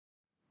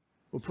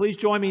Well, please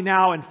join me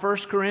now in 1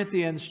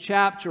 Corinthians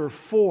chapter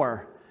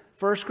 4.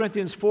 1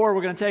 Corinthians 4,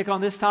 we're going to take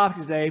on this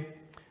topic today,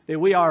 that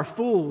we are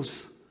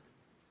fools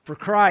for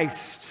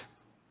Christ.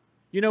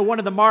 You know, one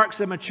of the marks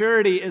of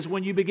maturity is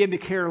when you begin to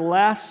care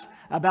less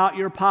about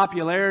your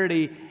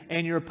popularity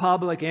and your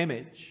public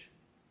image.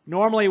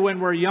 Normally, when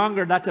we're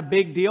younger, that's a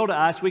big deal to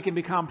us. We can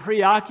become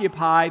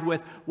preoccupied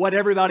with what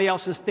everybody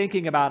else is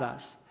thinking about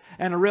us,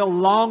 and a real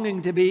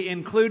longing to be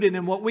included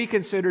in what we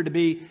consider to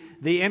be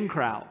the in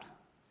crowd.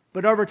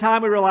 But over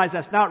time, we realize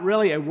that's not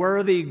really a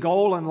worthy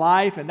goal in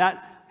life, and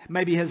that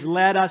maybe has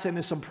led us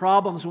into some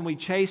problems when we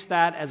chase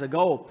that as a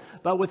goal.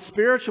 But with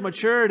spiritual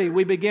maturity,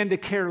 we begin to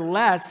care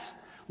less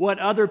what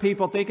other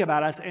people think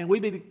about us, and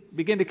we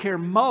begin to care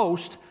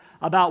most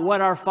about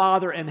what our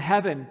Father in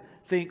heaven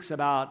thinks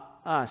about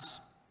us.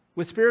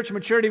 With spiritual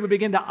maturity, we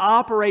begin to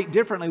operate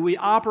differently. We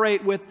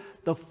operate with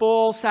the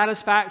full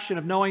satisfaction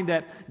of knowing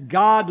that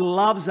God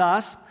loves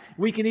us.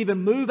 We can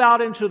even move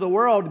out into the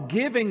world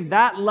giving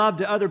that love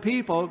to other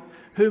people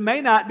who may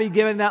not be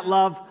giving that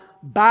love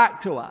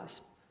back to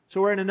us.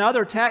 So we're in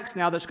another text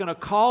now that's going to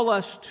call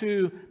us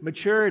to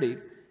maturity.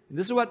 And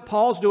this is what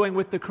Paul's doing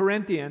with the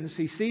Corinthians.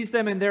 He sees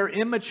them in their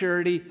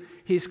immaturity.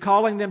 He's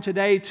calling them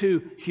today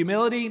to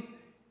humility.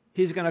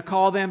 He's going to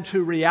call them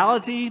to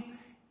reality.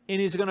 And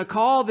he's going to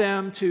call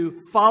them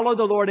to follow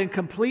the Lord in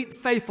complete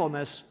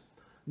faithfulness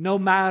no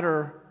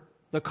matter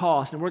the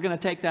cost. And we're going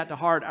to take that to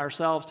heart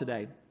ourselves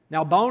today.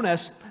 Now,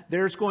 bonus,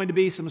 there's going to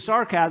be some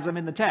sarcasm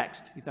in the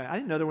text. You think, I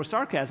didn't know there was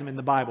sarcasm in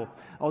the Bible.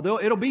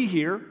 Although it'll be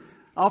here.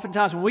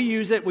 Oftentimes when we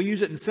use it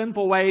in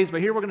sinful ways.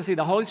 But here we're going to see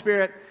the Holy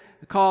Spirit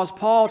cause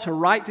Paul to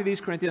write to these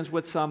Corinthians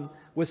with some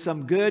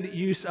good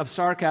use of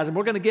sarcasm.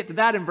 We're going to get to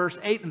that in verse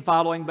 8 and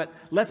following, but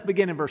let's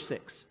begin in verse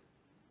 6.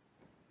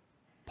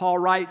 Paul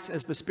writes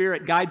as the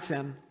Spirit guides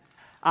him,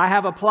 I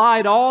have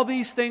applied all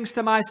these things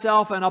to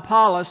myself and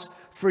Apollos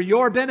for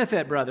your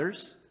benefit,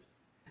 brothers,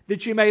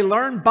 that you may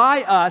learn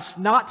by us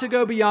not to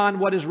go beyond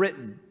what is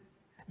written,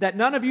 that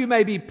none of you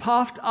may be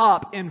puffed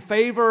up in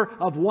favor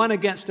of one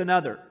against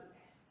another.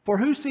 For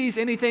who sees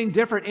anything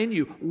different in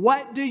you?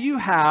 What do you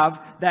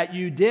have that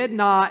you did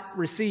not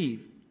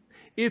receive?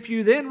 If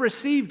you then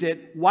received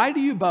it, why do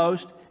you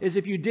boast as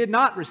if you did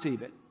not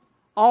receive it?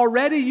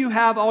 Already you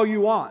have all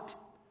you want.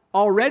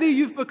 Already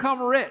you've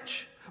become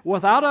rich.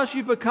 Without us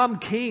you've become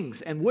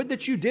kings, and would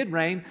that you did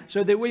reign,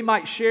 so that we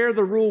might share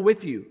the rule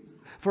with you.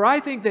 For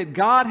I think that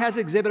God has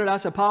exhibited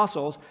us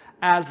apostles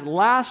as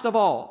last of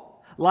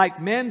all,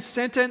 like men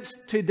sentenced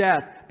to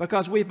death,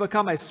 because we've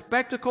become a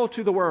spectacle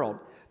to the world,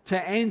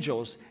 to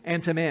angels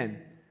and to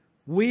men.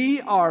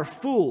 We are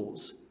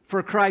fools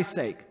for Christ's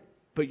sake,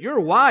 but you're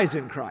wise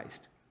in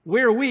Christ.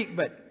 We're weak,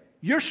 but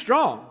you're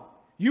strong.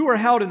 You are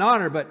held in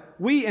honor, but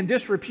we in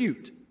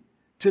disrepute.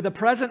 To the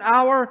present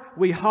hour,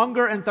 we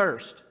hunger and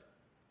thirst.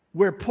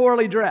 We're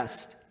poorly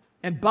dressed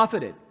and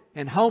buffeted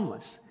and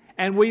homeless,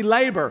 and we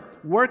labor,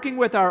 working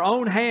with our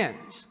own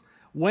hands.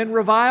 When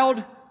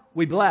reviled,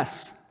 we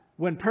bless.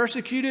 When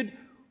persecuted,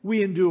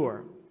 we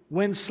endure.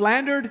 When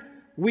slandered,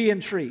 we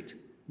entreat.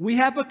 We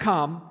have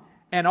become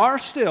and are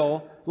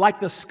still like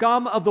the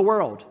scum of the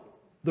world,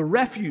 the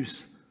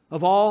refuse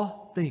of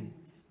all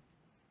things.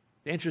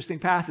 Interesting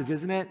passage,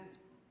 isn't it?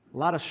 A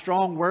lot of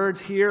strong words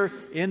here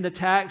in the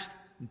text.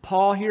 And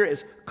Paul here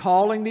is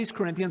calling these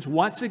Corinthians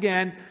once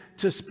again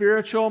to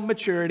spiritual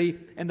maturity.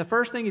 And the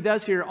first thing he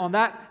does here on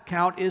that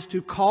count is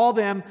to call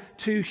them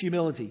to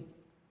humility.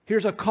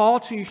 Here's a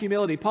call to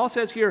humility. Paul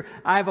says here,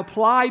 I have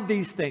applied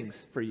these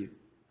things for you.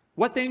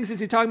 What things is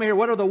he talking about here?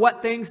 What are the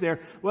what things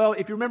there? Well,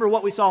 if you remember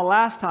what we saw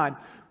last time,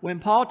 when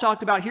Paul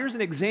talked about, here's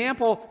an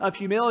example of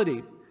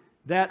humility,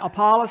 that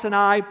Apollos and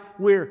I,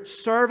 we're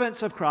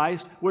servants of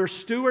Christ, we're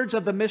stewards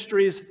of the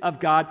mysteries of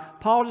God.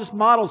 Paul just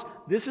models,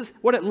 this is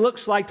what it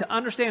looks like to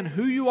understand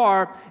who you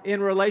are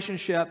in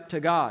relationship to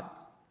God.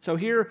 So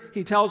here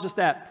he tells us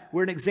that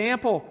we're an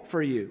example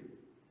for you.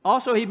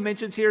 Also, he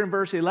mentions here in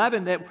verse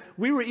 11 that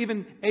we were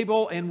even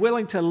able and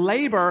willing to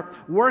labor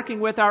working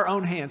with our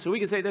own hands. So we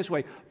can say it this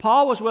way.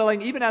 Paul was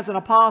willing, even as an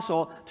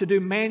apostle, to do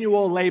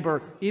manual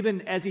labor,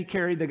 even as he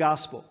carried the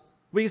gospel.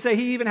 We can say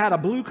he even had a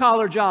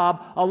blue-collar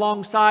job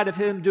alongside of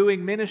him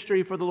doing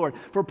ministry for the Lord.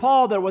 For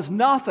Paul, there was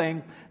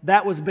nothing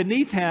that was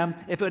beneath him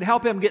if it would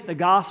help him get the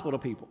gospel to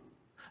people.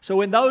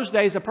 So in those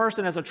days, a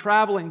person as a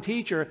traveling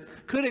teacher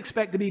could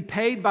expect to be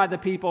paid by the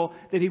people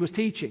that he was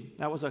teaching.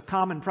 That was a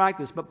common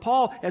practice. But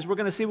Paul, as we're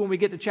going to see when we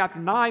get to chapter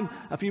 9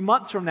 a few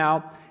months from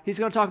now, he's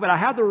going to talk about, I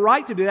have the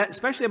right to do that,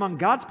 especially among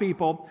God's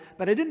people,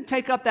 but I didn't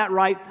take up that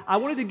right. I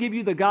wanted to give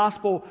you the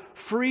gospel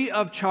free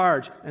of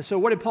charge. And so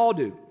what did Paul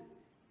do?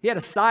 He had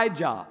a side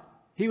job.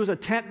 He was a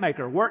tent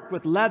maker, worked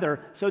with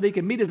leather so that he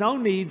could meet his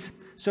own needs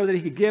so that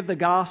he could give the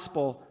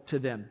gospel to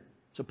them.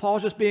 So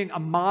Paul's just being a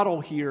model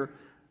here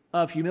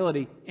of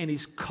humility, and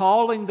he's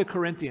calling the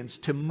Corinthians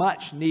to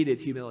much needed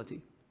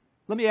humility.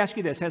 Let me ask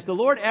you this. Has the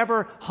Lord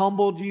ever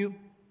humbled you?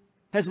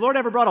 Has the Lord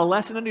ever brought a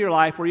lesson into your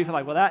life where you feel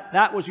like, well,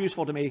 that was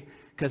useful to me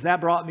because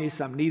that brought me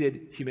some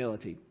needed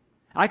humility?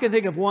 I can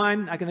think of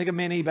one, I can think of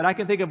many, but I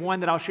can think of one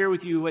that I'll share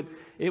with you.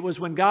 It was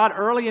when God,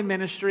 early in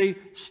ministry,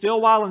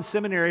 still while in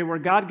seminary, where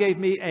God gave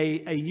me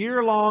a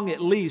year-long,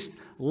 at least,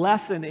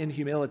 lesson in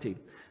humility.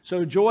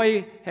 So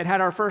Joy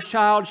had our first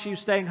child. She was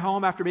staying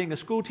home after being a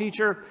school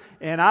teacher,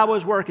 and I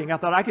was working. I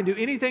thought I can do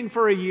anything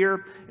for a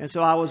year, and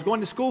so I was going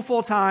to school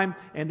full-time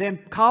and then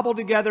cobbled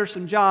together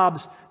some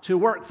jobs to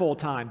work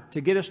full-time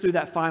to get us through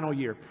that final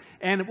year.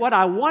 And what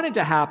I wanted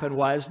to happen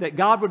was that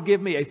God would give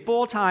me a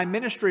full-time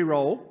ministry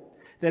role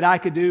that I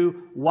could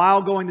do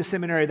while going to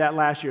seminary that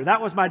last year.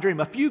 That was my dream.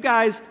 A few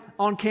guys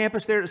on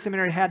campus there at the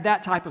seminary had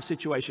that type of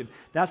situation.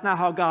 That's not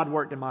how God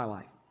worked in my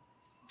life.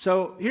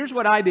 So here's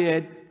what I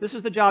did. This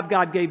is the job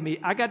God gave me.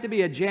 I got to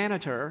be a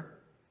janitor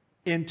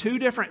in 2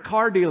 different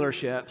car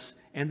dealerships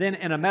and then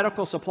in a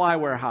medical supply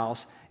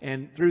warehouse.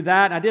 And through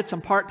that, I did some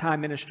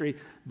part-time ministry,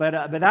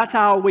 but that's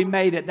how we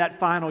made it that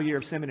final year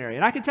of seminary.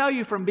 And I can tell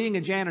you from being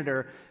a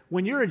janitor,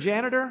 when you're a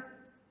janitor,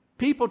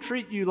 people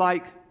treat you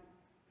like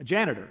a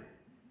janitor.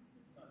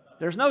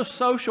 There's no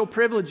social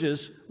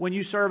privileges when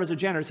you serve as a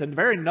janitor. It's a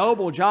very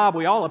noble job.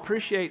 We all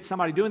appreciate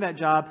somebody doing that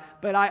job,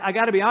 but I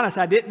got to be honest,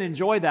 I didn't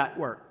enjoy that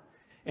work.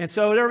 And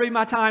so there would be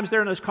my times there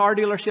in those car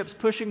dealerships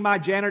pushing my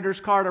janitor's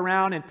cart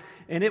around,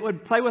 and it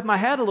would play with my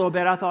head a little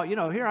bit. I thought,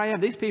 here I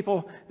am. These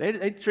people,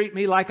 they treat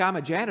me like I'm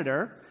a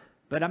janitor.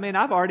 But I mean,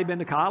 I've already been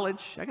to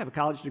college. I have a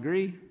college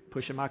degree,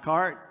 pushing my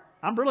cart.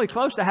 I'm really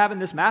close to having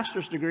this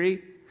master's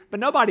degree, but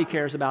nobody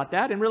cares about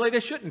that, and really they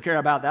shouldn't care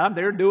about that. I'm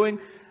there doing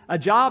a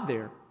job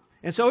there.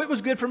 And so it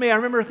was good for me. I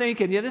remember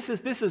thinking, this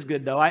is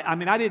good though. I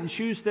mean, I didn't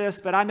choose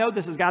this, but I know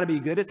this has got to be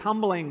good. It's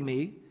humbling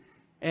me.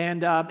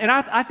 And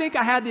I think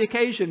I had the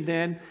occasion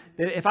then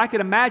that if I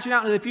could imagine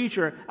out into the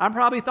future, I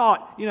probably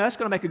thought, that's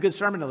going to make a good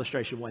sermon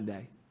illustration one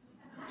day.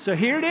 So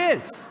here it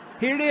is.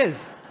 Here it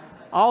is.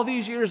 All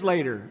these years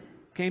later,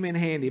 came in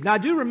handy. Now, I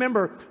do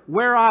remember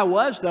where I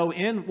was, though,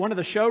 in one of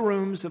the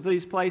showrooms of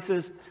these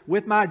places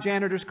with my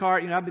janitor's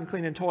cart. I've been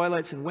cleaning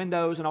toilets and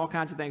windows and all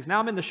kinds of things. Now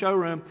I'm in the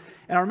showroom,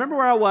 and I remember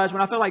where I was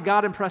when I felt like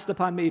God impressed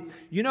upon me,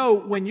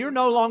 when you're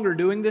no longer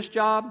doing this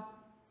job,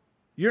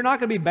 you're not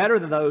going to be better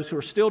than those who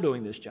are still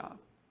doing this job.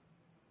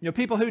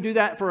 People who do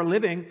that for a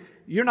living,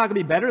 you're not going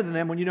to be better than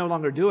them when you no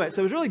longer do it.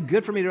 So it was really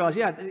good for me to realize,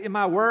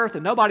 my worth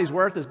and nobody's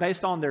worth is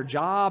based on their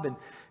job.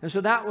 And so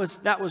that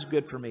was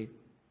good for me.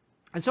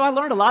 And so I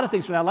learned a lot of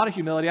things from that, a lot of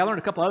humility. I learned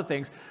a couple other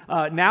things.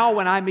 Now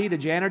when I meet a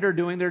janitor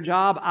doing their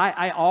job,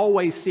 I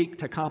always seek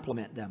to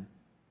compliment them.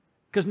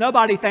 Because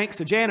nobody thanks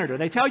a janitor.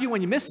 They tell you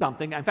when you miss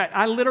something. In fact,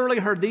 I literally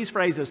heard these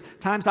phrases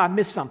times I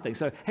missed something.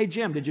 So, hey,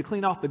 Jim, did you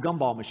clean off the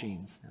gumball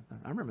machines?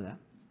 I remember that.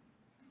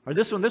 Or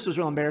this was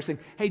real embarrassing.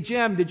 Hey,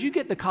 Jim, did you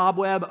get the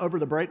cobweb over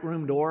the break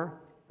room door?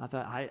 I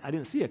thought, I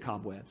didn't see a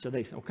cobweb. So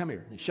they said, come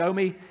here. They show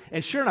me.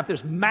 And sure enough,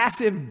 there's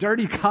massive,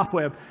 dirty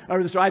cobweb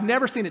over the store. I'd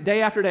never seen it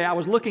day after day. I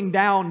was looking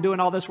down, doing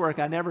all this work.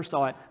 I never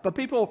saw it. But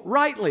people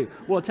rightly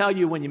will tell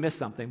you when you miss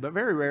something, but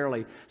very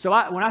rarely. So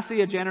when I see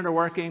a janitor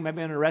working,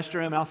 maybe in a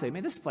restroom, I'll say,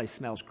 man, this place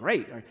smells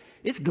great. Or,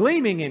 it's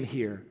gleaming in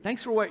here.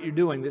 Thanks for what you're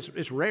doing.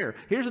 It's rare.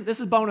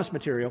 This is bonus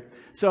material.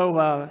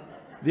 So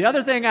the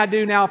other thing I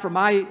do now for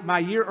my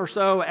year or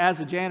so as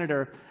a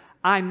janitor,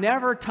 I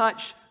never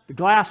touch the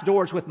glass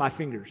doors with my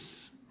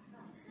fingers.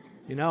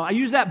 I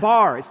use that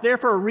bar. It's there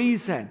for a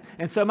reason.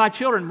 And so my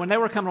children, when they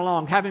were coming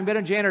along, having been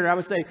a janitor, I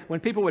would say, when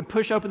people would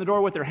push open the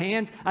door with their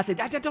hands, I'd say,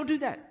 Dad, don't do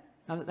that.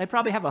 Now, they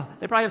probably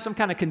have some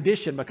kind of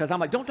condition because I'm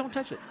like, don't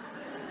touch it.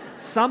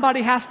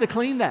 Somebody has to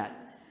clean that.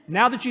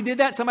 Now that you did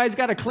that, somebody's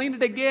got to clean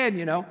it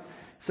again,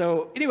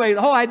 So anyway,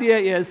 the whole idea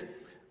is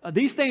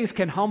these things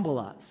can humble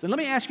us. And let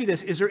me ask you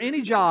this. Is there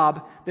any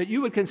job that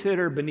you would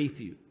consider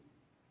beneath you?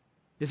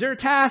 Is there a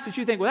task that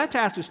you think, that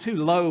task is too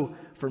low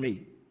for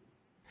me?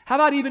 How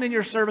about even in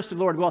your service to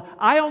the Lord? Well,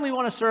 I only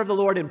want to serve the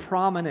Lord in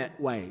prominent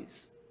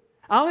ways.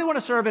 I only want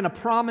to serve in a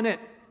prominent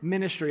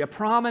ministry, a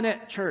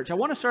prominent church. I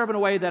want to serve in a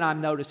way that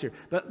I'm noticed here.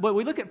 But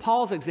we look at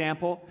Paul's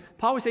example.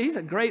 Paul, we say he's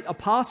a great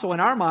apostle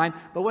in our mind,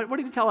 but what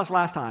did he tell us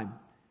last time,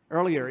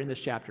 earlier in this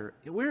chapter?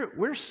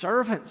 We're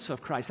servants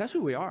of Christ. That's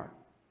who we are.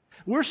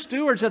 We're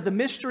stewards of the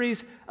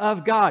mysteries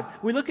of God.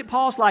 We look at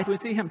Paul's life, we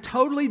see him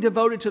totally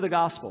devoted to the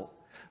gospel,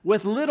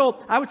 with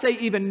little, I would say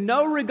even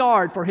no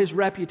regard for his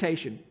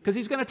reputation. Because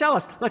he's going to tell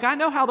us, look, I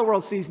know how the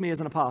world sees me as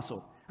an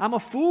apostle. I'm a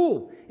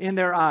fool in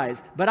their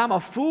eyes, but I'm a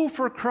fool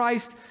for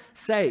Christ's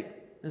sake.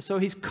 And so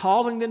he's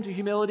calling them to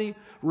humility,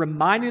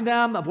 reminding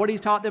them of what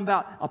he's taught them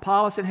about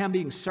Apollos and him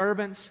being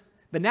servants.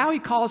 But now he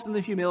calls them to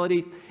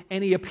humility,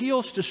 and he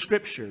appeals to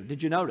Scripture.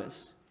 Did you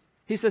notice?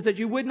 He says that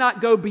you would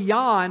not go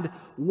beyond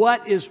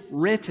what is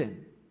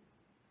written.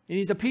 And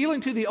he's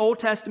appealing to the Old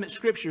Testament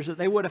Scriptures that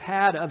they would have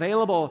had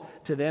available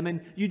to them. And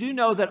you do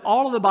know that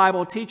all of the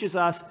Bible teaches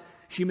us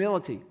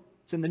humility.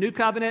 It's in the New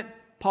Covenant.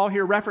 Paul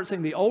here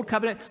referencing the Old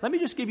Covenant. Let me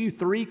just give you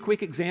 3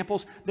 quick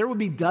examples. There would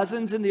be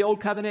dozens in the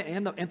Old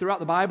Covenant and throughout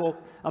the Bible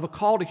of a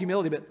call to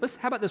humility. But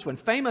how about this one?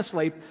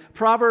 Famously,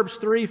 Proverbs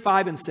 3,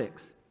 5, and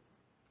 6.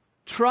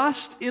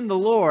 Trust in the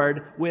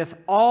Lord with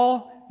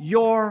all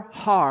your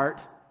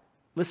heart.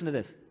 Listen to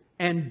this.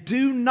 And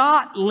do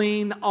not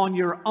lean on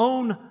your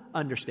own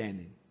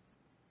understanding.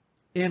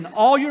 In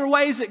all your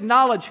ways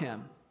acknowledge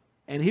Him,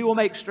 and He will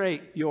make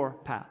straight your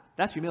paths.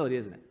 That's humility,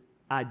 isn't it?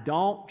 I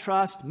don't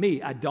trust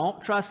me. I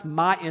don't trust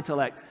my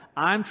intellect.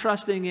 I'm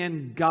trusting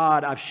in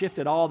God. I've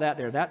shifted all that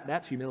there.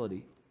 That's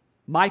humility.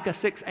 Micah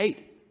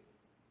 6:8.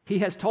 He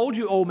has told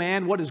you, O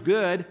man, what is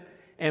good,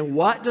 and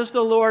what does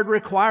the Lord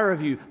require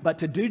of you? But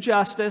to do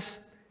justice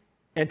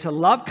and to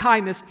love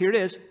kindness, here it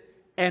is,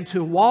 and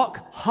to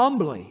walk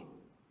humbly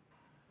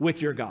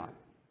with your God.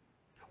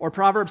 Or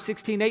Proverbs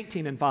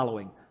 16:18 and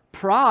following.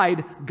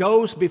 Pride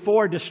goes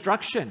before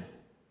destruction,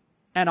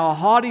 and a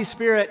haughty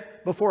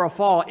spirit before a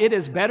fall. It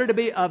is better to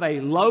be of a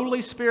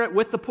lowly spirit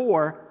with the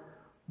poor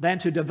than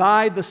to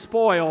divide the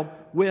spoil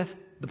with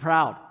the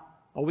proud.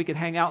 Or we could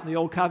hang out in the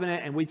Old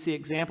Covenant and we'd see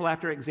example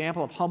after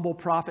example of humble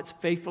prophets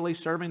faithfully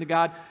serving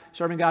God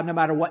no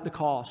matter what the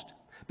cost.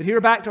 But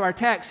here back to our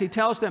text, he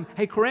tells them,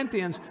 hey,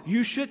 Corinthians,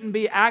 you shouldn't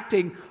be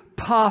acting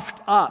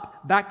puffed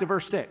up. Back to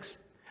verse 6.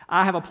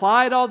 I have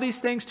applied all these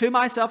things to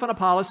myself and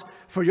Apollos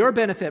for your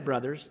benefit,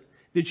 brothers,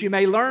 that you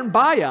may learn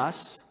by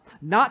us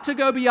not to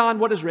go beyond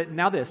what is written.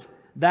 Now this,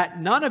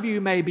 that none of you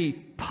may be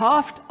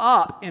puffed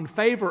up in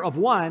favor of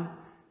one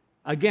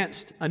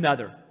against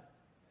another.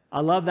 I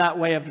love that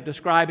way of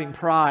describing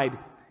pride.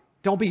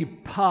 Don't be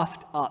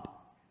puffed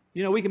up.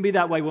 You know, we can be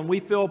that way when we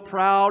feel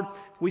proud,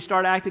 we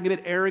start acting a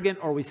bit arrogant,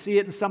 or we see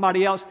it in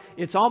somebody else.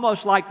 It's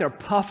almost like they're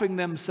puffing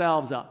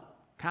themselves up,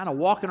 kind of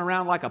walking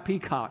around like a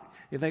peacock.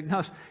 You think,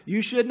 no,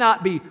 you should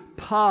not be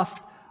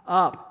puffed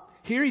up.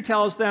 Here he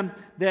tells them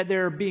that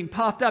they're being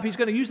puffed up. He's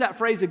going to use that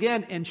phrase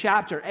again in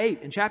chapter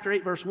 8. In chapter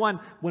 8, verse 1,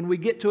 when we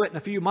get to it in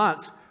a few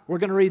months, we're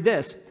going to read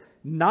this.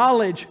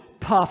 Knowledge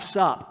puffs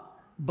up,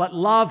 but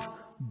love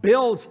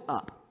builds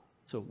up.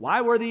 So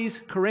why were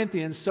these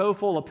Corinthians so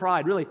full of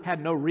pride? Really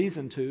had no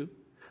reason to.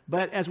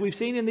 But as we've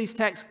seen in these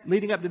texts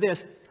leading up to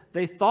this,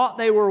 they thought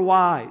they were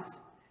wise.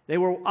 They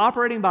were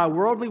operating by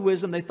worldly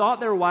wisdom. They thought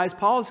they were wise.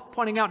 Paul's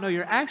pointing out, no,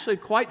 you're actually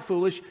quite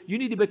foolish. You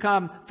need to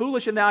become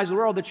foolish in the eyes of the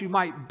world that you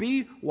might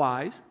be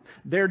wise.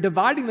 They're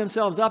dividing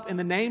themselves up in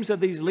the names of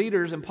these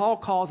leaders, and Paul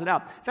calls it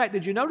out. In fact,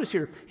 did you notice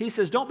here? He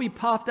says, don't be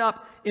puffed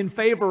up in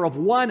favor of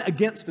one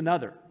against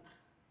another.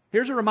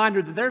 Here's a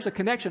reminder that there's a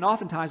connection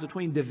oftentimes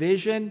between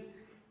division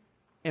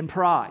and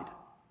pride.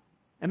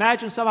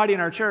 Imagine somebody in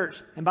our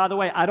church, and by the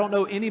way, I don't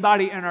know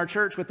anybody in our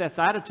church with this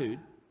attitude,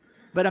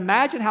 but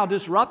imagine how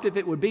disruptive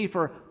it would be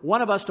for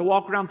one of us to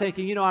walk around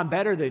thinking, you know, I'm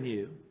better than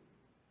you.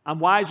 I'm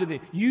wiser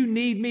than you. You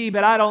need me,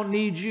 but I don't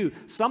need you.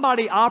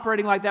 Somebody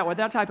operating like that with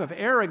that type of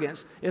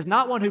arrogance is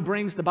not one who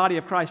brings the body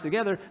of Christ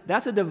together.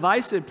 That's a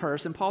divisive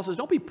person. Paul says,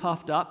 don't be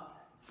puffed up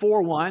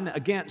for one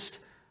against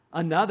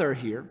another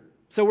here.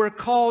 So we're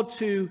called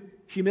to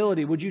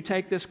humility. Would you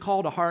take this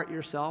call to heart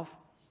yourself?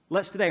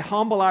 Let's today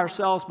humble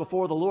ourselves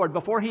before the Lord.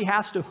 Before He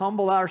has to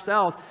humble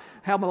ourselves,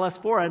 humble us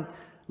for Him,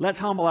 let's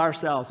humble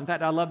ourselves. In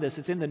fact, I love this.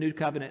 It's in the New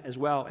Covenant as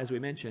well, as we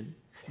mentioned.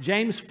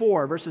 James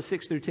 4, verses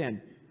 6 through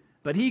 10.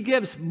 But He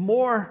gives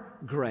more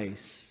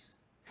grace.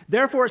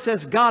 Therefore, it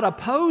says, God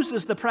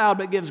opposes the proud,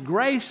 but gives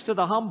grace to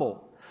the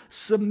humble.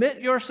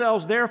 Submit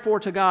yourselves, therefore,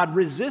 to God.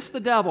 Resist the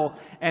devil,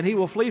 and he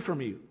will flee from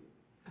you.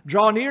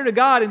 Draw near to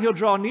God, and He'll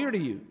draw near to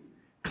you.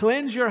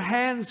 Cleanse your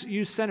hands,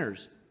 you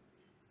sinners,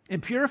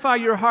 and purify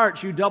your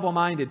hearts, you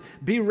double-minded.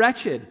 Be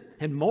wretched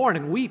and mourn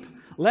and weep.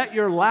 Let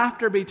your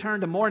laughter be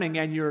turned to mourning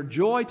and your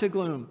joy to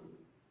gloom.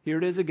 Here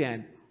it is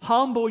again.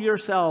 Humble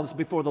yourselves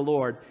before the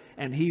Lord,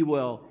 and He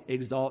will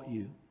exalt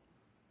you.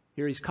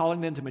 Here He's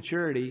calling them to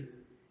maturity,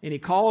 and He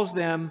calls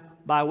them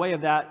by way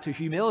of that to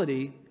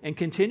humility, and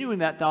continuing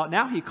that thought,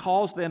 now He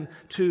calls them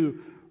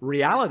to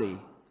reality.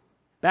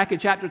 Back in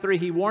chapter 3,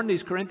 He warned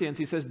these Corinthians.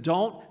 He says,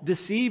 don't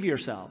deceive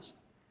yourselves.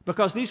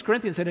 Because these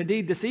Corinthians had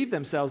indeed deceived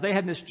themselves. They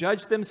had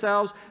misjudged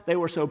themselves. They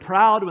were so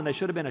proud when they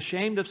should have been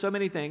ashamed of so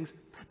many things.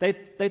 They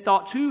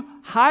thought too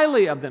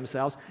highly of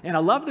themselves. And I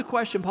love the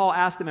question Paul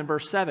asked them in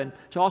verse 7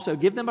 to also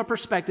give them a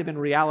perspective in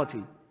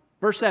reality.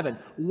 Verse 7,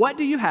 what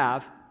do you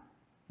have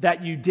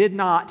that you did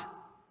not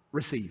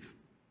receive?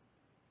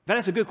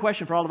 That's a good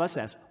question for all of us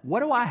to ask.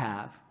 What do I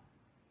have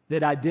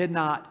that I did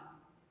not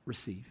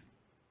receive?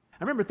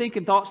 I remember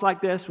thinking thoughts like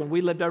this when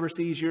we lived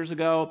overseas years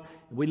ago.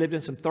 We lived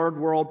in some third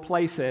world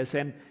places,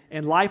 and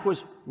life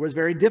was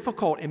very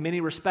difficult in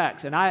many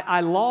respects. And I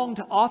longed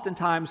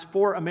oftentimes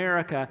for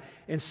America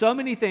in so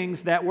many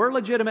things that were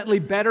legitimately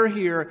better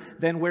here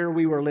than where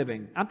we were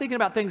living. I'm thinking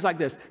about things like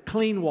this,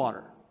 clean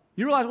water.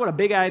 You realize what a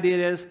big idea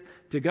it is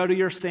to go to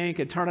your sink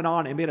and turn it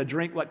on and be able to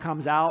drink what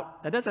comes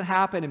out? That doesn't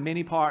happen in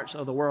many parts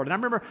of the world. And I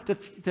remember to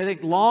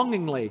think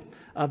longingly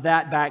of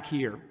that back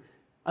here.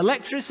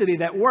 Electricity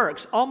that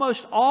works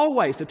almost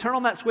always, to turn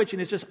on that switch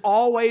and it's just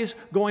always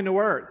going to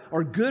work,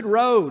 or good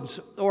roads,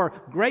 or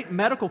great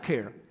medical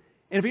care.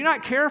 And if you're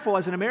not careful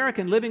as an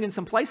American living in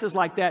some places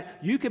like that,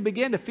 you can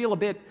begin to feel a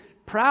bit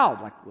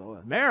proud, like, well,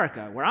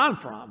 America, where I'm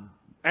from,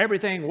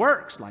 everything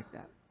works like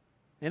that.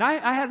 And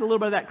I had a little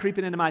bit of that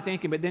creeping into my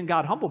thinking, but then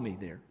God humbled me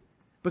there.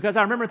 Because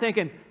I remember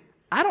thinking,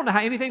 I don't know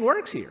how anything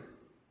works here.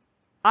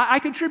 I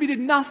contributed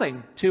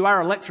nothing to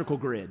our electrical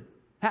grid.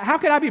 How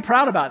could I be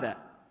proud about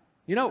that?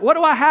 What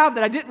do I have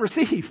that I didn't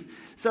receive?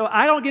 So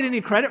I don't get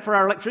any credit for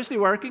our electricity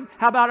working.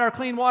 How about our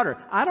clean water?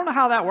 I don't know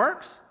how that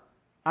works.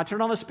 I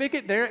turn on the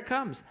spigot, there it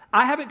comes.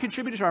 I haven't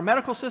contributed to our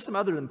medical system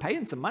other than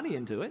paying some money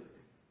into it.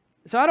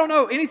 So I don't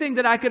know anything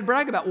that I could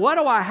brag about. What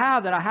do I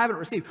have that I haven't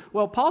received?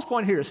 Well, Paul's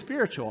point here is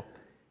spiritual.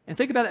 And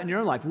think about it in your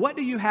own life. What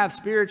do you have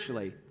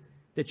spiritually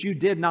that you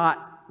did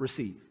not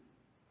receive?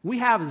 We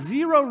have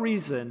zero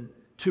reason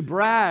to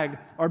brag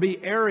or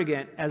be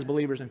arrogant as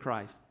believers in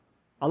Christ.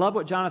 I love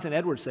what Jonathan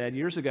Edwards said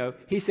years ago.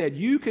 He said,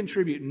 you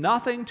contribute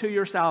nothing to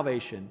your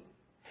salvation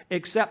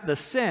except the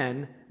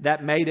sin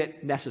that made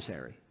it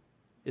necessary.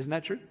 Isn't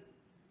that true?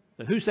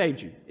 So who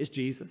saved you? It's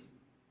Jesus.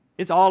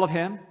 It's all of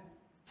Him.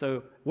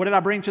 So what did I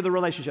bring to the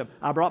relationship?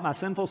 I brought my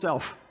sinful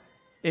self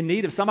in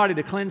need of somebody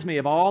to cleanse me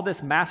of all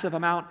this massive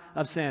amount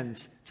of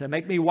sins, to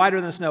make me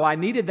whiter than snow. I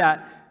needed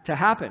that to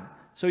happen.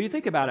 So you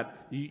think about it.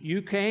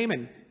 You came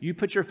and you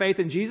put your faith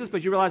in Jesus,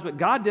 but you realize, but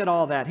God did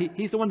all that.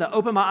 He's the one that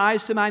opened my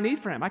eyes to my need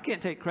for Him. I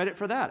can't take credit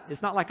for that.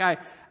 It's not like I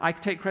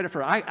take credit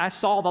for it. I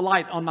saw the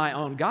light on my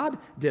own. God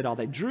did all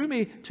that. Drew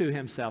me to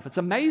Himself. It's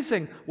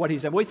amazing what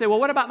He's done. We say, well,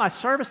 what about my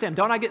service to Him?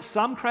 Don't I get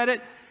some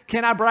credit?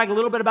 Can I brag a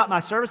little bit about my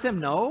service to Him?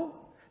 No.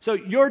 So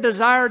your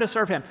desire to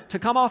serve Him, to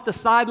come off the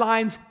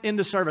sidelines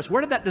into service, where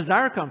did that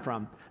desire come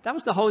from? That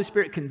was the Holy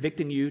Spirit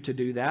convicting you to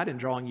do that and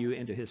drawing you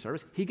into His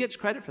service. He gets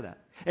credit for that.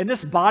 And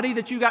this body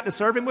that you got to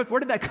serve Him with, where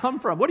did that come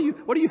from? What do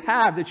you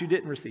have that you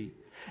didn't receive?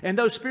 And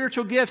those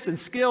spiritual gifts and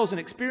skills and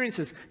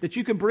experiences that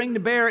you can bring to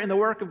bear in the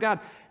work of God,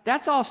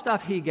 that's all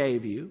stuff He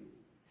gave you.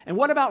 And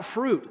what about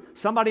fruit?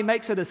 Somebody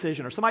makes a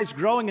decision or somebody's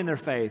growing in their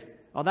faith.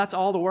 Well, that's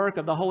all the work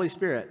of the Holy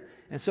Spirit.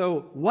 And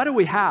so what do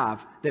we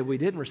have that we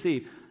didn't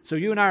receive? So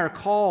you and I are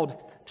called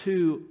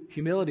to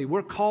humility.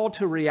 We're called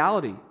to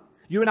reality.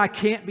 You and I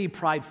can't be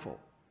prideful.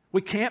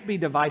 We can't be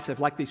divisive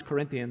like these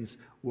Corinthians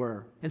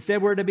were.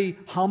 Instead, we're to be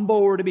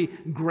humble. We're to be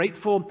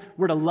grateful.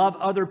 We're to love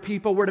other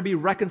people. We're to be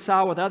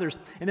reconciled with others.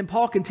 And then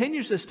Paul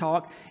continues this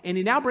talk, and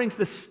he now brings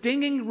the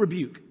stinging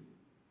rebuke,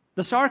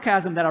 the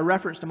sarcasm that I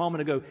referenced a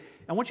moment ago.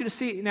 I want you to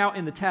see it now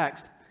in the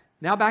text.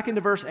 Now back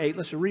into verse 8.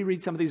 Let's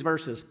reread some of these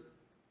verses.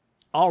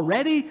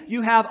 Already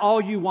you have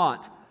all you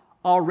want.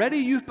 Already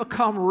you've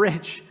become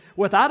rich.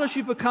 Without us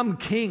you've become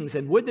kings,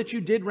 and would that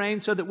you did reign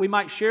so that we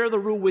might share the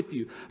rule with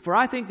you. For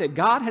I think that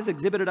God has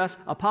exhibited us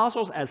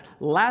apostles as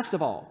last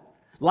of all,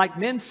 like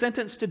men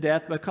sentenced to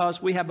death,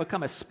 because we have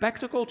become a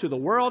spectacle to the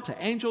world,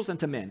 to angels, and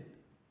to men.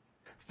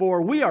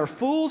 For we are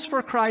fools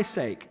for Christ's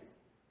sake.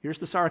 Here's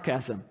the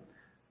sarcasm.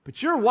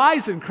 But you're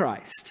wise in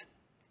Christ.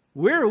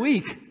 We're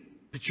weak,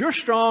 but you're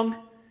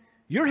strong.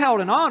 You're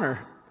held in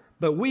honor,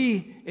 but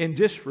we in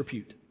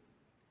disrepute.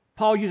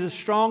 Paul uses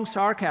strong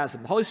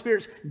sarcasm. The Holy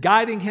Spirit's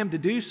guiding him to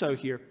do so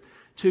here,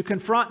 to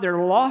confront their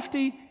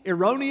lofty,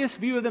 erroneous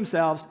view of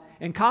themselves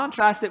and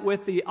contrast it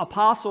with the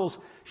apostles'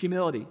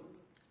 humility.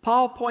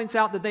 Paul points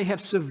out that they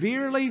have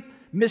severely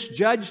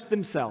misjudged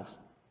themselves.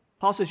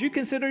 Paul says, you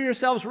consider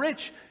yourselves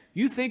rich.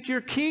 You think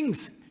you're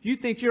kings. You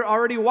think you're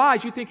already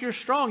wise. You think you're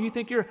strong. You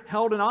think you're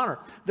held in honor.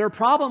 Their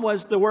problem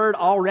was the word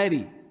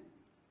already.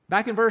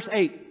 Back in verse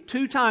 8,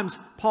 2 times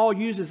Paul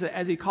uses it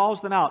as he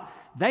calls them out.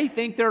 They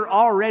think they're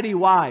already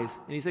wise.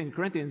 And he's saying,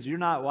 Corinthians, you're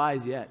not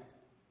wise yet.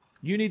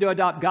 You need to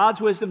adopt God's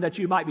wisdom that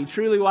you might be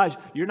truly wise.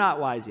 You're not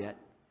wise yet.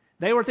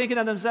 They were thinking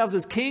of themselves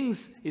as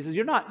kings. He says,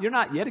 you're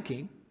not yet a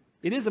king.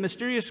 It is a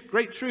mysterious,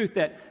 great truth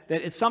that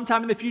at some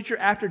time in the future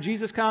after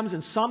Jesus comes,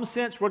 in some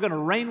sense, we're going to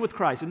reign with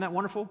Christ. Isn't that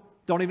wonderful?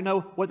 Don't even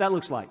know what that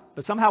looks like.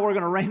 But somehow we're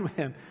going to reign with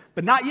Him.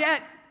 But not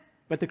yet.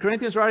 But the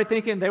Corinthians were already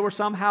thinking they were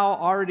somehow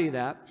already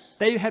that.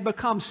 They had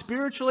become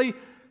spiritually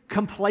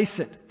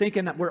complacent,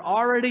 thinking that we're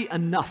already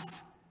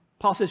enough.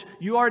 Paul says,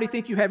 you already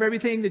think you have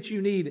everything that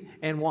you need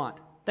and want.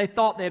 They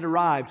thought they had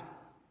arrived,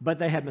 but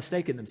they had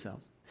mistaken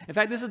themselves. In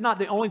fact, this is not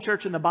the only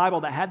church in the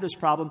Bible that had this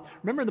problem.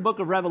 Remember in the book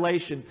of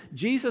Revelation,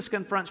 Jesus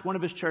confronts one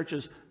of His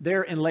churches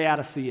there in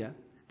Laodicea,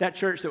 that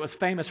church that was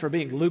famous for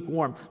being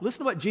lukewarm. Listen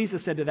to what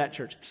Jesus said to that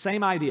church.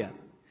 Same idea.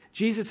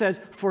 Jesus says,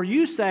 for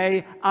you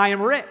say, I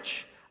am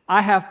rich,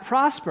 I have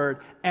prospered,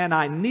 and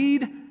I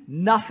need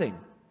nothing,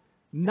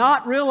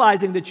 not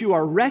realizing that you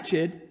are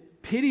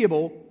wretched,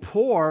 pitiable,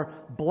 poor,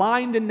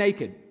 blind, and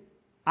naked.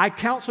 I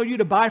counsel you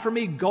to buy from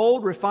me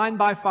gold refined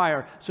by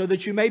fire, so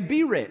that you may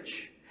be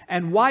rich,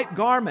 and white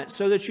garments,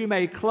 so that you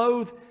may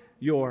clothe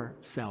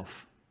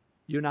yourself.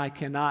 You and I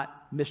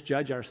cannot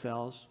misjudge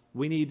ourselves.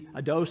 We need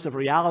a dose of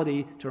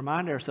reality to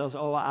remind ourselves,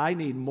 oh, I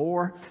need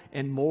more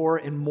and more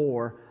and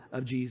more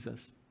of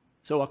Jesus.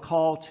 So a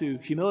call to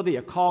humility,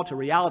 a call to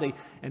reality,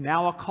 and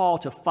now a call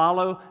to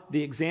follow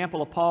the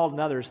example of Paul and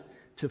others,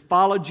 to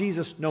follow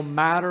Jesus no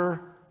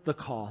matter the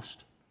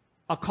cost.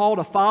 A call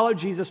to follow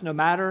Jesus no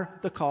matter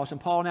the cost.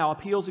 And Paul now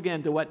appeals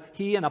again to what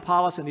he and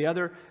Apollos and the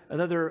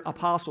other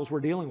apostles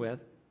were dealing with.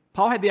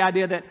 Paul had the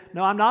idea that,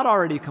 no, I'm not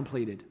already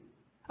completed.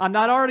 I'm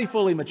not already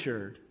fully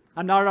matured.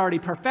 I'm not already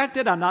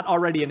perfected. I'm not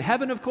already in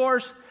heaven, of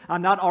course.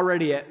 I'm not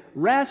already at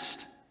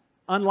rest.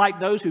 Unlike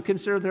those who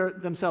consider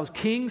themselves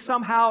kings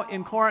somehow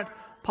in Corinth,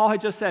 Paul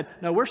had just said,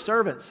 no, we're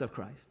servants of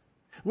Christ.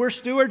 We're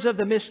stewards of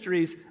the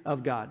mysteries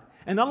of God.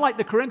 And unlike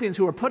the Corinthians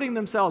who were putting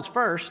themselves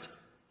first,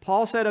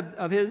 Paul said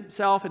of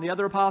himself and the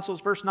other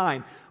apostles, verse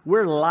 9,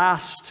 we're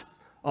last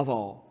of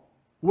all.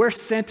 We're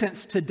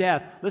sentenced to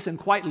death. Listen,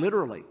 quite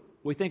literally.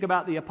 We think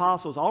about the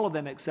apostles, all of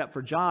them except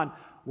for John,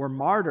 were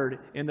martyred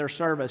in their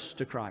service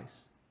to Christ.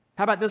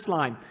 How about this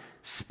line?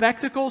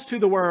 Spectacles to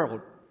the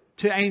world,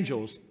 to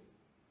angels,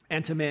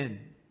 and to men.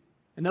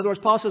 In other words,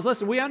 Paul says,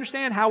 listen, we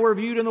understand how we're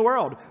viewed in the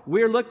world.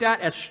 We're looked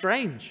at as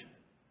strange.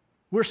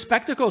 We're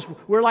spectacles.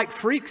 We're like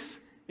freaks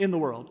in the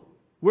world.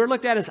 We're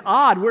looked at as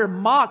odd. We're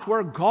mocked.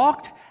 We're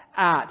gawked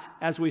at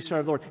as we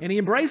serve the Lord. And he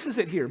embraces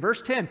it here.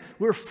 Verse 10,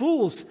 we're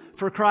fools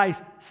for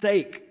Christ's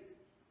sake.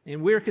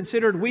 And we're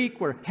considered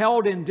weak. We're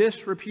held in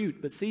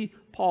disrepute. But see,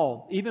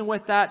 Paul, even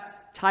with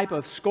that type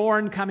of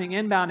scorn coming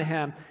inbound to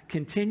him,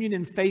 continued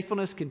in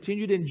faithfulness,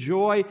 continued in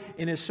joy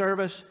in his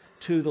service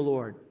to the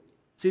Lord.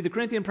 See, the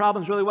Corinthian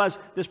problems really was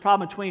this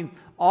problem between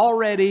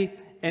already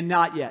and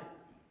not yet.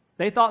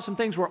 They thought some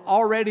things were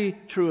already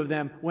true of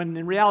them, when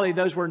in reality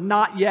those were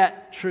not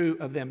yet true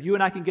of them. You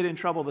and I can get in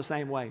trouble the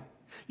same way.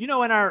 You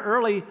know, in our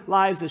early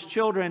lives as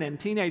children and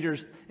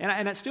teenagers,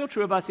 and it's still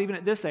true of us even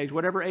at this age,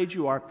 whatever age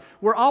you are,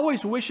 we're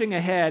always wishing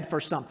ahead for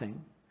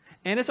something.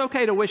 And it's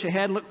okay to wish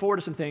ahead and look forward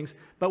to some things,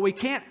 but we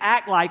can't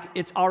act like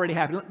it's already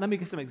happened. Let me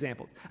give some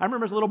examples. I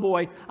remember as a little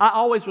boy, I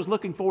always was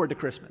looking forward to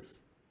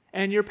Christmas.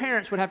 And your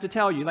parents would have to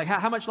tell you, like,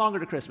 how much longer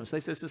to Christmas? They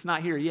said, it's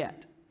not here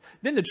yet.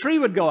 Then the tree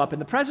would go up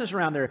and the presents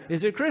around there.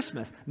 Is it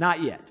Christmas?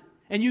 Not yet.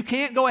 And you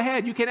can't go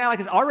ahead. You can't act like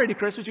it's already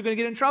Christmas. You're going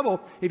to get in trouble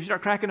if you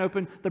start cracking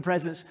open the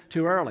presents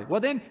too early.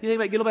 Well, then you think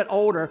about get a little bit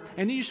older,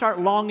 and then you start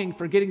longing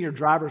for getting your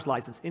driver's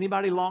license.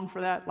 Anybody long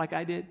for that like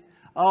I did?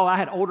 Oh, I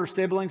had older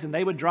siblings, and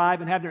they would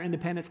drive and have their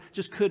independence.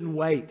 Just couldn't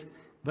wait.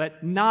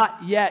 But not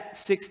yet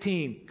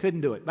 16.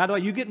 Couldn't do it. By the way,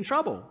 you get in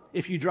trouble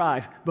if you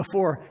drive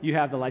before you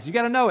have the license. You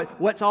got to know it,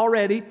 what's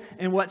already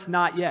and what's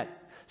not yet.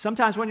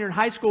 Sometimes when you're in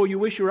high school, you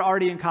wish you were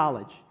already in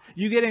college.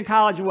 You get in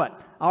college and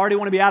what? I already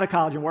want to be out of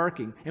college and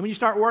working. And when you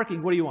start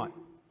working, what do you want?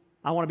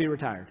 I want to be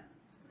retired.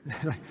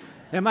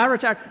 Am I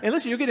retired? And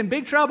listen, you'll get in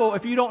big trouble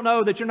if you don't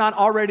know that you're not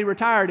already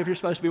retired if you're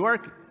supposed to be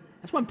working.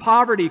 That's when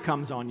poverty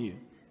comes on you.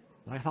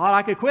 I thought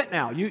I could quit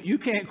now. You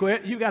can't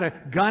quit. You've got to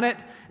gun it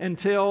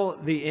until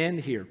the end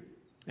here.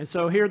 And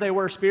so here they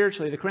were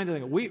spiritually. The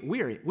Corinthians,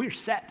 we're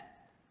set.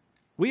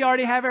 We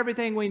already have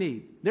everything we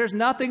need. There's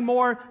nothing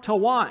more to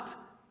want.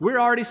 We're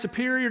already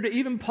superior to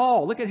even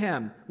Paul. Look at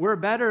him. We're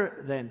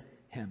better than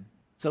him.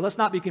 So let's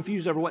not be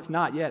confused over what's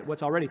not yet,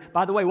 what's already.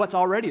 By the way, what's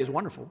already is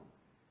wonderful.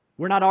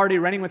 We're not already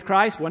reigning with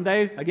Christ. One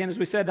day, again, as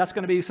we said, that's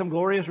going to be some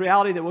glorious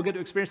reality that we'll get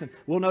to experience, and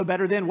we'll know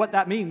better then what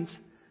that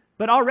means.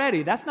 But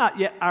already, that's not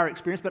yet our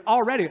experience, but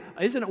already,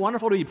 isn't it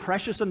wonderful to be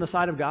precious in the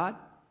sight of God?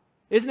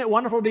 Isn't it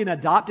wonderful to be an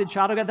adopted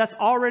child of God? That's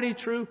already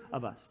true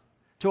of us.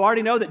 To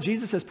already know that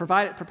Jesus has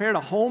prepared a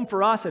home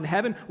for us in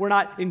heaven. We're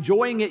not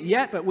enjoying it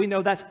yet, but we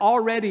know that's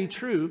already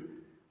true.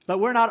 But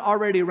we're not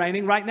already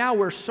reigning. Right now,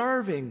 we're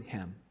serving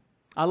him.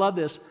 I love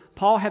this.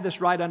 Paul had this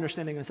right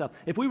understanding of himself.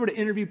 If we were to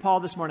interview Paul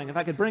this morning, if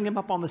I could bring him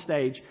up on the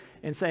stage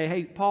and say,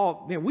 hey,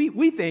 Paul,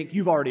 we think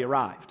you've already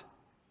arrived.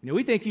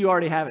 We think you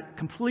already have it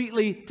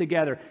completely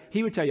together.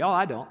 He would tell you, oh,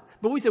 I don't.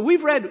 But we said,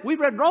 we've read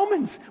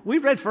Romans,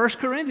 we've read 1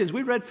 Corinthians,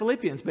 we've read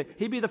Philippians, but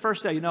he'd be the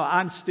first to tell you, no,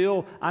 I'm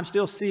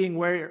still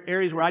seeing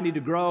areas where I need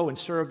to grow and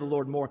serve the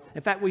Lord more.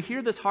 In fact, we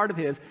hear this heart of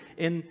his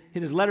in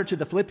his letter to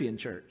the Philippian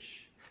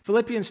church.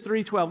 Philippians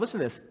 3:12, listen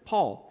to this,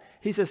 Paul.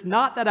 He says,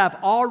 not that I've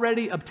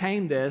already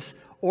obtained this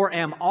or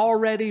am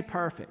already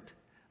perfect,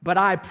 but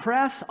I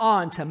press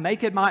on to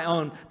make it my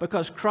own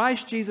because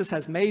Christ Jesus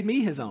has made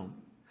me his own.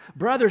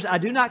 Brothers, I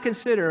do not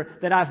consider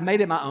that I've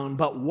made it my own,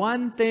 but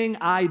one thing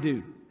I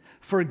do,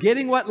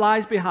 forgetting what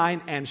lies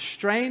behind and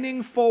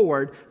straining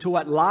forward to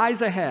what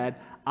lies ahead,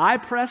 I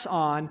press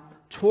on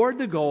toward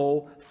the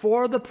goal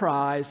for the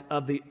prize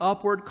of the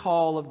upward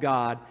call of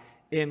God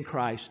in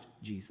Christ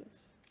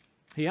Jesus.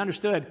 He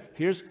understood,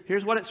 here's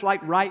what it's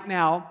like right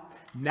now.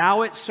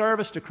 Now it's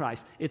service to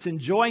Christ. It's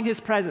enjoying his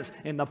presence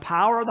in the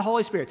power of the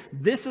Holy Spirit.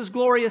 This is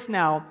glorious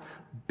now.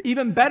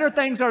 Even better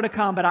things are to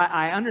come, but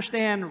I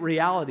understand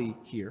reality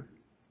here.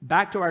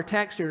 Back to our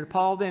text here,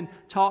 Paul then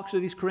talks to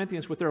these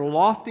Corinthians with their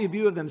lofty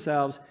view of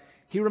themselves.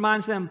 He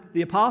reminds them,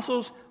 the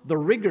apostles, the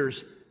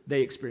rigors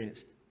they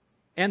experienced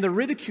and the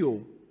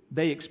ridicule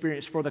they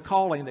experienced for the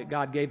calling that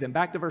God gave them.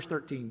 Back to verse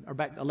 13, or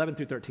back 11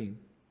 through 13.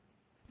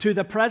 To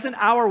the present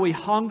hour we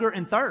hunger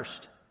and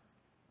thirst.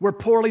 We're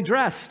poorly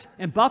dressed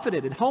and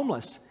buffeted and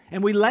homeless,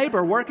 and we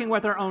labor working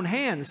with our own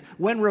hands.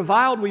 When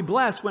reviled, we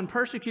bless. When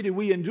persecuted,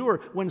 we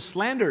endure. When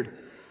slandered,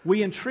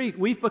 we entreat.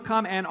 We've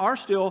become and are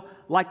still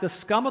like the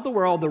scum of the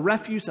world, the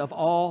refuse of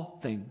all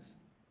things.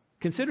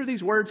 Consider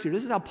these words here.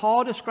 This is how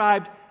Paul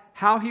described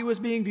how he was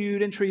being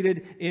viewed and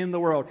treated in the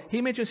world.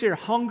 He mentions here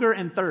hunger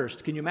and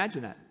thirst. Can you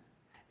imagine that?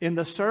 In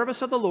the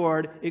service of the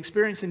Lord,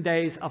 experiencing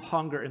days of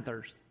hunger and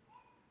thirst.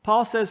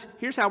 Paul says,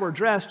 here's how we're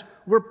dressed.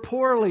 We're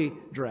poorly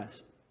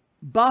dressed,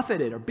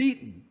 buffeted or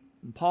beaten.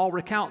 And Paul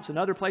recounts in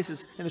other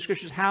places in the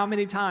Scriptures how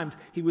many times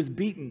he was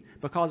beaten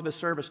because of his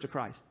service to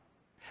Christ.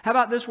 How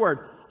about this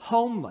word,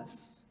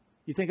 homeless?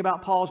 You think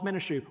about Paul's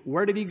ministry.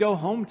 Where did he go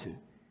home to?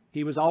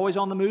 He was always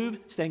on the move,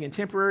 staying in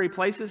temporary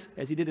places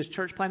as he did his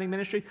church planting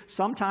ministry.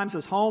 Sometimes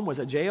his home was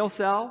a jail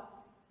cell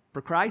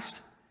for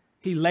Christ.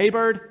 He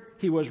labored.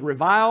 He was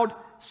reviled,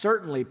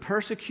 certainly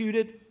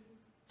persecuted,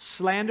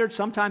 slandered,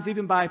 sometimes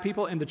even by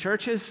people in the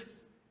churches.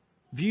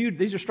 Viewed,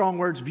 these are strong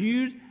words,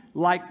 viewed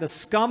like the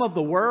scum of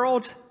the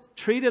world,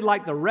 treated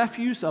like the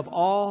refuse of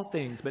all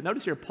things. But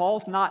notice here,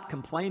 Paul's not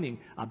complaining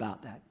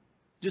about that.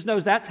 Just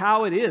knows that's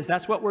how it is.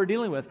 That's what we're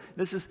dealing with.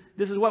 This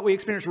is what we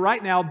experience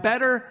right now.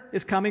 Better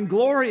is coming.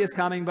 Glory is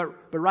coming. But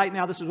right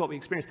now, this is what we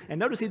experience. And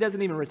notice he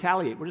doesn't even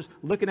retaliate. We're just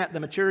looking at the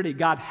maturity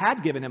God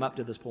had given him up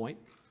to this point.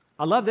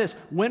 I love this.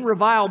 When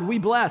reviled, we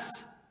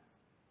bless.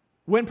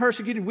 When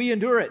persecuted, we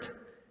endure it.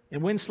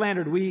 And when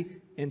slandered, we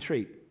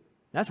entreat.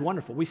 That's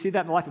wonderful. We see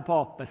that in the life of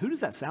Paul. But who does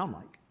that sound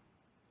like?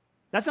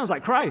 That sounds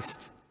like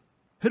Christ.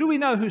 Who do we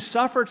know who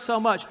suffered so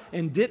much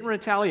and didn't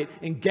retaliate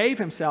and gave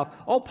himself?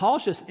 Oh,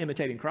 Paul's just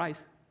imitating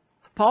Christ.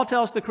 Paul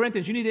tells the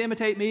Corinthians, you need to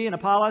imitate me and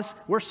Apollos.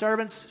 We're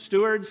servants,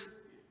 stewards.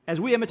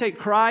 As we imitate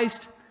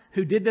Christ,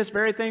 who did this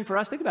very thing for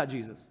us. Think about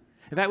Jesus.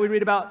 In fact, we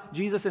read about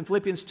Jesus in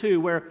Philippians 2,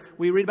 where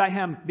we read about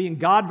him being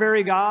God,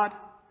 very God,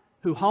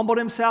 who humbled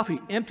himself. He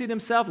emptied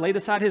himself, laid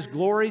aside his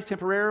glories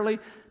temporarily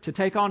to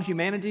take on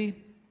humanity.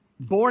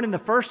 Born in the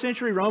first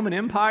century Roman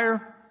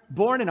Empire,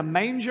 born in a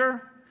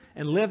manger,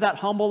 and lived that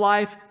humble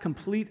life,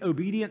 complete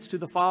obedience to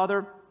the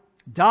Father,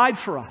 died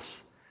for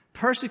us,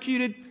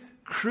 persecuted,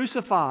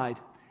 crucified,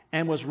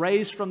 and was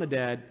raised from the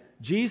dead.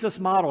 Jesus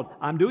modeled,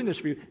 I'm doing this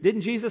for you.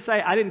 Didn't Jesus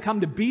say, I didn't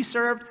come to be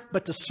served,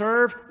 but to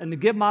serve and to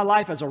give my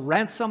life as a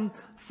ransom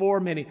for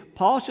many?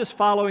 Paul's just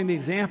following the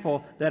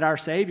example that our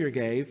Savior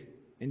gave,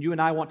 and you and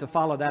I want to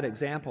follow that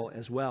example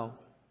as well.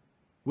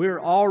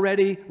 We're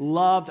already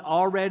loved,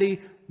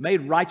 already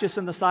made righteous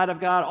in the sight of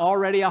God,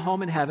 already a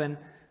home in heaven.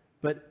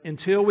 But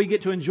until we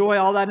get to enjoy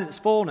all that in its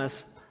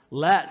fullness,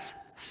 let's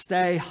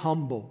stay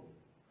humble,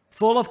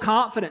 full of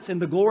confidence in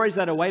the glories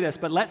that await us.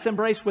 But let's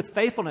embrace with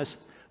faithfulness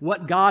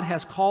what God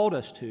has called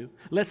us to.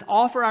 Let's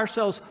offer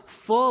ourselves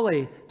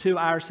fully to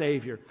our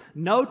Savior.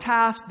 No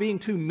task being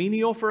too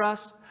menial for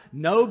us,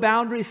 no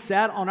boundaries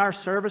set on our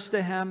service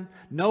to Him,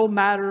 no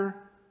matter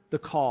the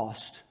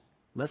cost.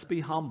 Let's be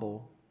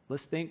humble.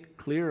 Let's think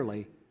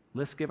clearly.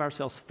 Let's give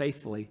ourselves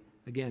faithfully,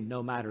 again,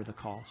 no matter the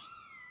cost.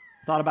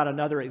 I thought about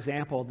another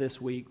example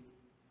this week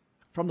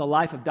from the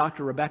life of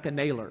Dr. Rebecca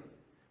Naylor.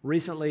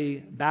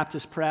 Recently,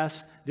 Baptist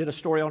Press did a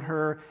story on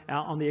her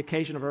on the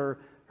occasion of her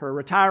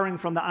retiring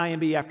from the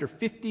IMB after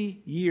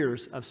 50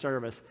 years of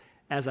service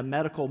as a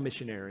medical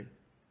missionary,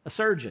 a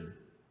surgeon.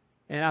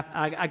 And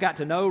I got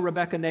to know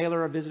Rebecca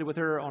Naylor. I visited with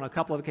her on a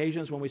couple of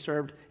occasions when we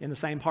served in the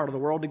same part of the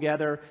world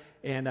together.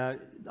 And a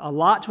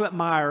lot to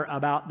admire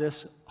about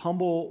this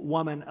humble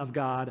woman of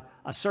God,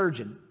 a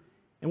surgeon.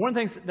 And one of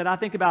the things that I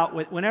think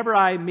about whenever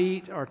I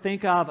meet or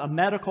think of a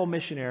medical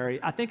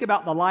missionary, I think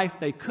about the life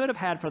they could have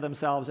had for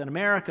themselves in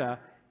America,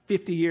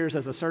 50 years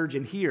as a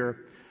surgeon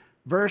here,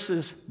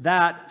 versus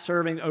that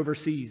serving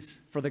overseas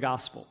for the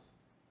gospel.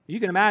 You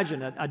can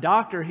imagine a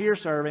doctor here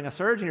serving, a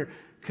surgeon here,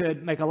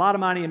 could make a lot of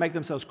money and make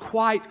themselves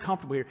quite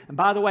comfortable here. And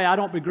by the way, I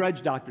don't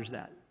begrudge doctors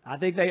that. I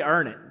think they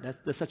earn it.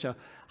 That's such a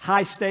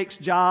high-stakes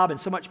job and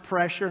so much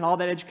pressure and all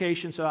that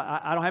education, so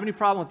I don't have any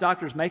problem with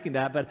doctors making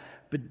that, but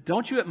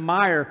don't you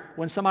admire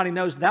when somebody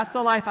knows that's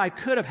the life I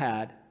could have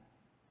had,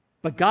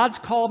 but God's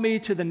called me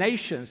to the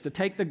nations to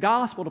take the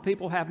gospel to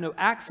people who have no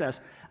access.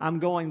 I'm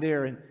going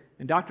there. And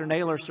Dr.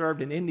 Naylor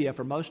served in India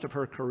for most of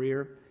her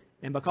career,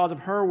 and because of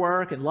her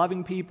work and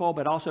loving people,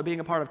 but also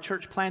being a part of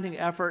church planting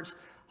efforts,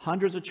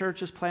 hundreds of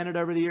churches planted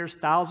over the years,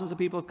 thousands of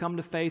people have come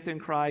to faith in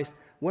Christ.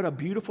 What a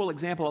beautiful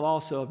example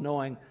also of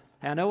knowing,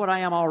 hey, I know what I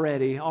am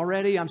already.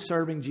 Already I'm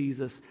serving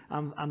Jesus.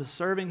 I'm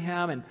serving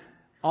Him and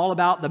all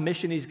about the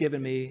mission He's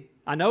given me.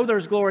 I know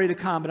there's glory to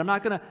come, but I'm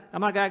not gonna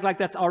act like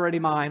that's already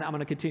mine. I'm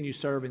gonna continue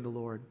serving the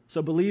Lord.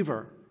 So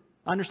believer,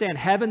 understand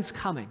heaven's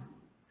coming.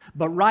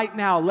 But right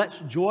now, let's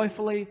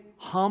joyfully,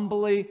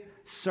 humbly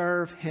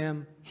serve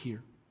Him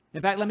here.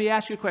 In fact, let me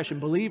ask you a question.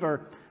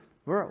 Believer,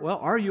 well,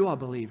 are you a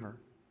believer?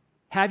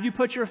 Have you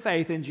put your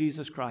faith in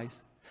Jesus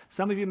Christ?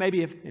 Some of you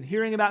maybe in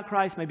hearing about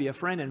Christ, maybe a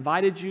friend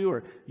invited you,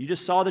 or you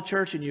just saw the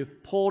church and you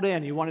pulled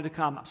in, you wanted to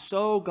come. I'm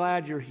so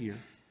glad you're here.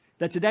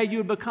 That today you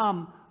would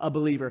become a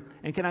believer.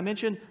 And can I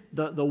mention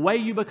the way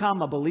you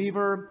become a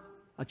believer,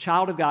 a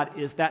child of God,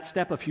 is that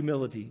step of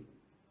humility.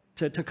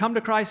 To come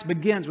to Christ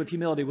begins with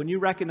humility. When you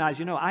recognize,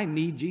 I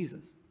need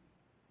Jesus.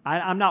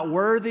 I'm not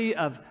worthy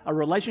of a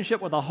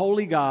relationship with a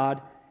holy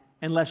God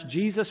unless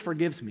Jesus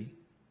forgives me.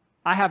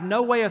 I have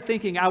no way of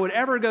thinking I would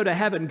ever go to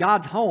heaven,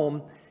 God's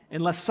home,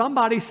 unless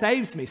somebody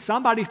saves me,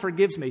 somebody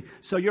forgives me.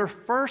 So your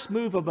first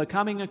move of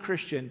becoming a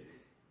Christian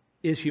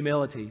is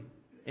humility.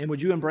 And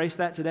would you embrace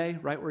that today,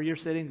 right where you're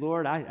sitting?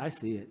 Lord, I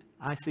see it.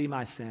 I see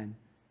my sin.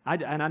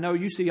 And I know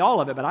you see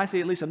all of it, but I see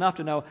at least enough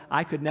to know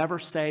I could never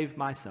save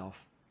myself.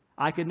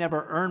 I could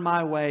never earn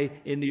my way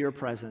into your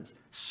presence.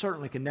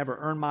 Certainly can never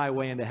earn my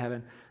way into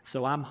heaven.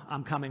 So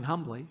I'm coming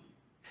humbly.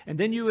 And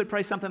then you would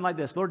pray something like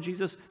this: Lord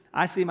Jesus,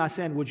 I see my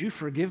sin. Would you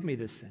forgive me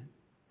this sin?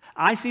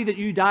 I see that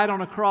you died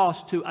on a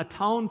cross to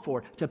atone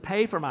for, to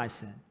pay for my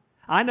sin.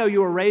 I know you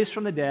were raised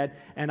from the dead,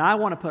 and I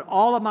want to put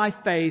all of my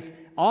faith,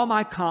 all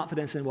my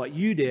confidence in what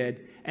you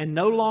did, and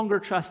no longer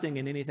trusting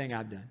in anything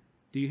I've done.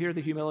 Do you hear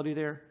the humility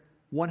there?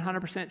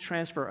 100%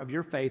 transfer of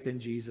your faith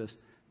in Jesus,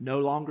 no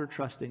longer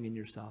trusting in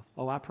yourself.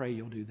 Oh, I pray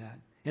you'll do that.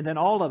 And then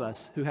all of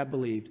us who have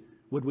believed,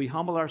 would we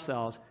humble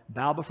ourselves,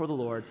 bow before the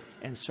Lord,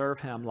 and serve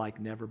Him like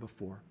never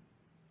before?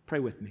 Pray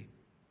with me.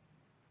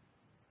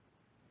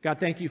 God,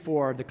 thank you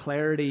for the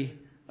clarity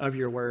of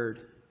your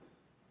word.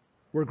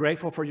 We're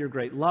grateful for your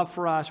great love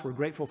for us. We're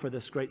grateful for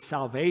this great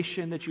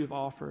salvation that you've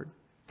offered,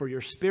 for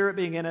your Spirit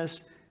being in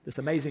us, this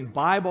amazing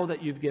Bible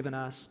that you've given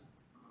us.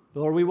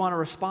 Lord, we want to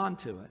respond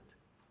to it.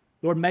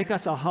 Lord, make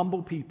us a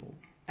humble people,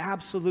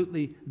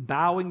 absolutely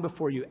bowing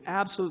before you,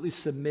 absolutely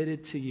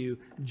submitted to you,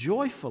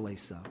 joyfully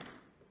so.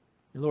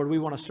 And Lord, we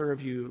want to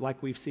serve you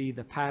like we see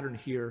the pattern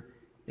here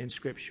in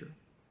Scripture.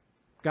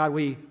 God,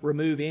 we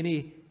remove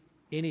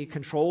any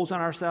controls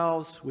on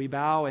ourselves. We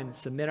bow and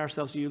submit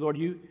ourselves to you. Lord,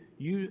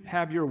 you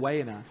have your way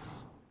in us.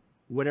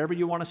 Whatever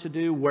you want us to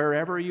do,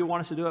 wherever you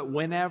want us to do it,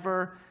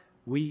 whenever,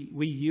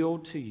 we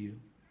yield to you.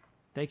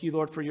 Thank you,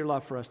 Lord, for your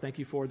love for us. Thank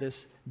you for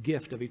this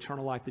gift of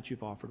eternal life that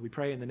you've offered. We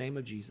pray in the name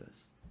of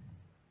Jesus.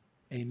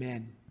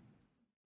 Amen.